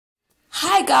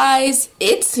Hi guys,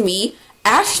 it's me,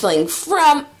 Ashling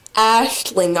from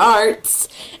Ashling Arts,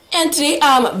 and today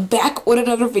I'm back with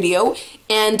another video,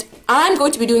 and I'm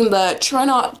going to be doing the Try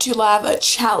Not to Laugh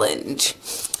challenge.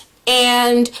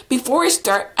 And before I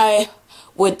start, I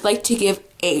would like to give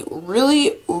a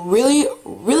really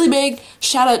big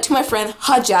shout out to my friend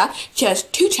Haja. She has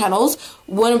two channels.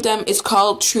 One of them is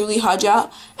called Truly Haja,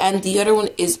 and the other one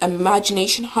is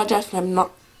Imagination Haja, if I'm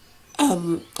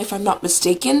not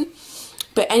mistaken.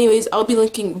 But anyways, I'll be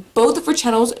linking both of her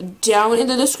channels down in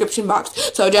the description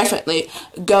box, so definitely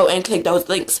go and click those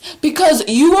links because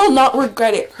you will not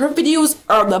regret it. Her videos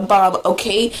are the bomb,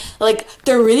 okay? Like,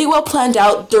 they're really well planned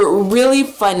out, they're really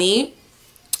funny,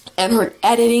 and her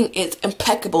editing is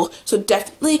impeccable, so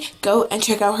definitely go and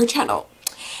check out her channel.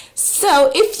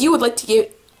 So if you would like to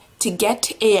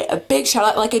get a big shout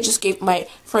out like I just gave my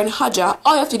friend Haja,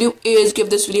 all you have to do is give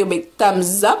this video a big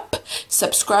thumbs up,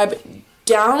 subscribe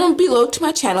down below to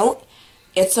my channel.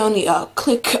 It's only a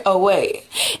click away,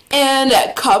 and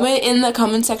comment in the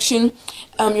comment section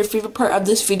your favorite part of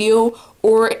this video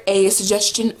or a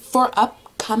suggestion for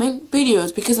upcoming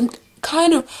videos, because I'm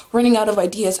kind of running out of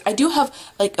ideas. I do have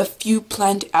like a few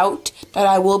planned out that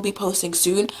I will be posting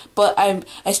soon, but I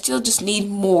still just need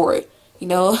more, you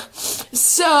know.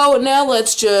 So now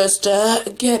let's just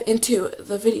get into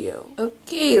the video.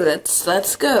 Okay,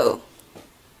 let's go.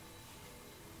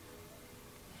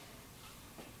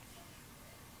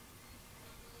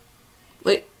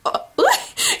 Wait,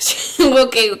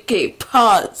 okay,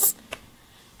 pause.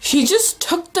 She just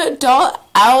took the doll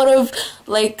out of,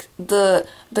 like, the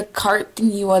cart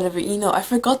thingy, whatever, you know, I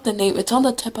forgot the name, it's on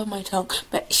the tip of my tongue,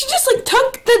 but she just, like,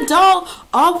 took the doll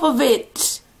off of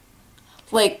it.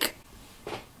 Like,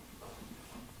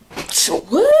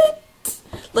 what?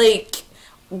 Like,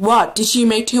 what? Did she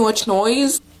make too much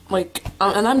noise? Like,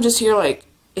 and I'm just here like,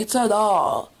 it's a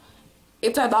doll.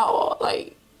 It's a doll,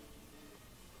 like,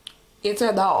 it's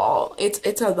a doll. It's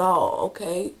a doll,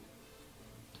 okay?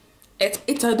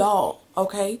 It's a doll,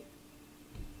 okay?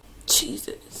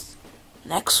 Jesus.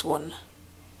 Next one.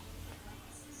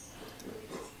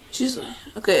 She's like,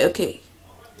 okay.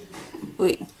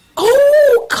 Wait.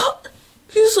 Oh God.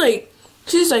 She's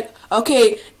like,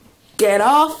 okay, get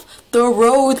off the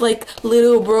road, like,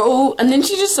 little bro. And then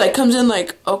she just like comes in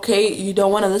like, okay, you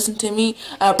don't want to listen to me.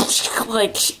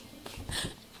 Like,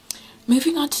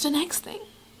 moving on to the next thing.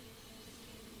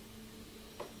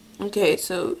 Okay,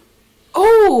 so,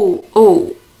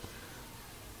 oh,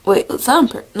 wait,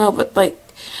 no, but like,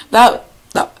 that,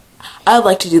 I'd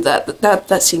like to do that.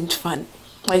 That seemed fun.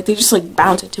 Like, they just like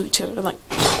bounce into each other, and like,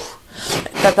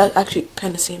 that actually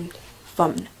kind of seemed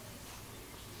fun.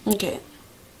 Okay.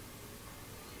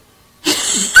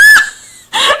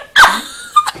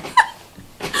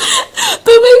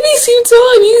 That made me seem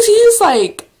so amused. He's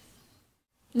like,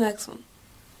 next one.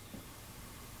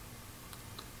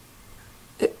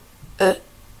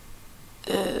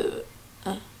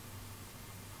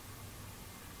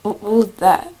 What was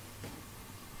that?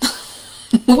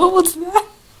 What was that?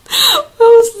 What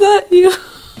was that, you?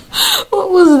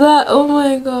 What was that? Oh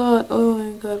my god,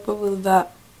 what was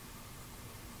that?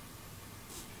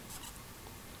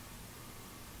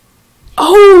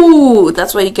 Oh,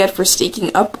 that's what you get for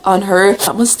sneaking up on her.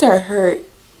 That must have hurt.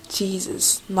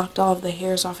 Jesus, knocked all of the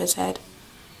hairs off his head.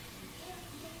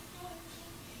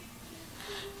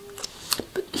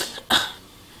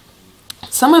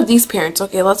 Some of these parents,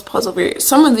 okay, let's pause over here.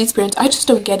 Some of these parents, I just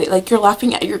don't get it. Like, you're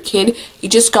laughing at your kid, you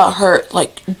just got hurt.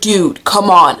 Like, dude, come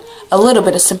on. A little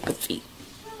bit of sympathy.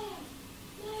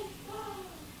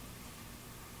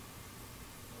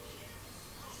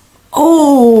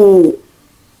 Oh.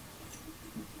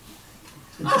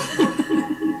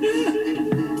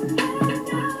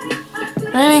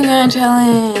 Running gun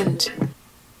challenge.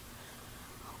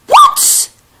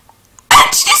 What?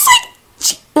 And she just like,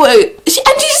 and she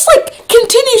just like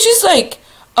continues. She's like,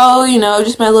 oh, you know,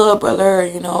 just my little brother,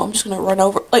 you know, I'm just gonna run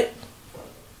over. Like,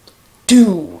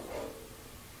 dude,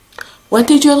 what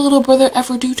did your little brother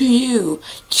ever do to you?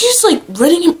 She's like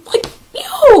running him, like,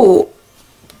 yo.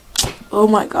 Oh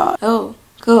my god. Oh,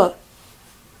 God.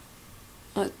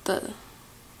 What the?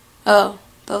 Oh,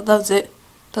 that was it.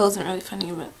 That wasn't really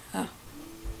funny, but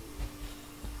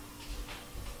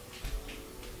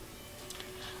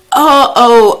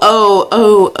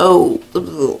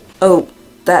oh,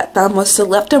 that must have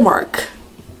left a mark.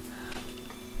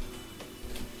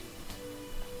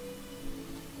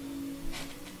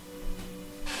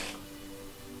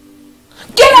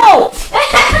 Get out!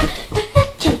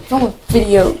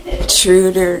 Video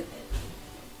intruder.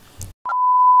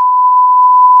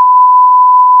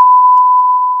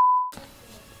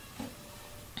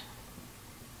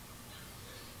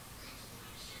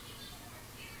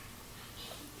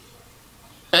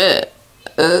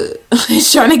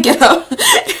 He's trying to get up.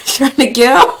 He's trying to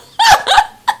get up.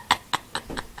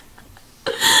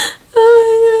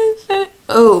 Oh my gosh.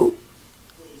 Oh.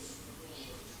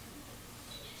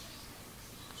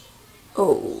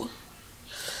 Oh.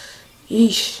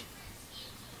 Yeesh.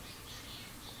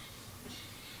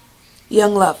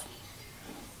 Young love.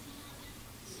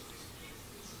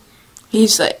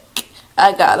 He's like,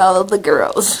 I got all of the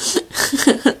girls.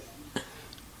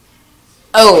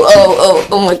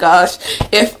 Oh my gosh.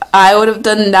 If I would have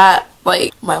done that,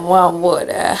 like, my mom would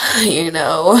you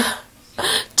know,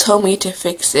 told me to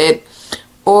fix it.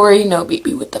 Or, you know, beat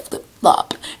me with the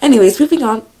flip-flop. Anyways, moving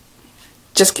on.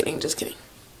 Just kidding, just kidding.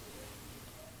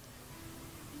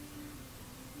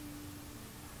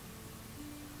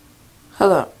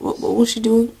 Hold on, what was she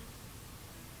doing?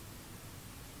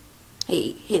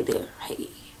 Hey there, hey,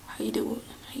 how you doing?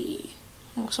 Hey,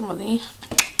 somebody.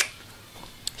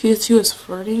 She was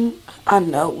flirting, I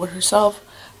know, with herself.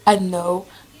 I know.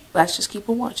 Let's just keep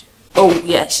on watching. Oh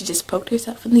yeah, she just poked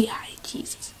herself in the eye.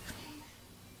 Jesus.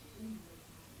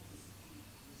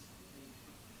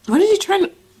 What is he trying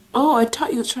to? Oh, I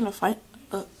thought you was trying to find.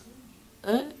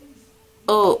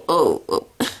 Oh.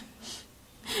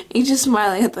 He's just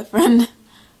smiling at the friend.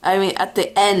 I mean, at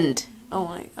the end. Oh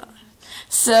my god.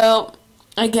 So,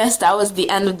 I guess that was the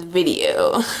end of the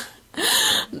video.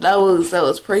 that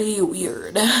was pretty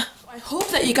weird. I hope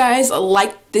that you guys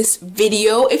liked this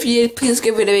video. If you did, please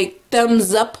give it a big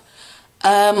thumbs up.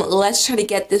 Let's try to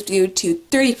get this video to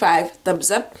 35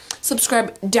 thumbs up.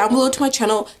 Subscribe down below to my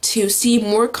channel to see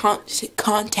more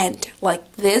content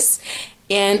like this,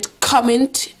 and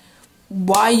comment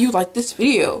why you like this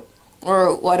video,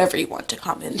 or whatever you want to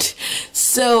comment.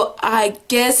 So I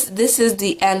guess this is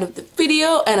the end of the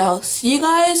video, and I'll see you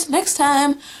guys next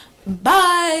time.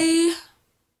 Bye.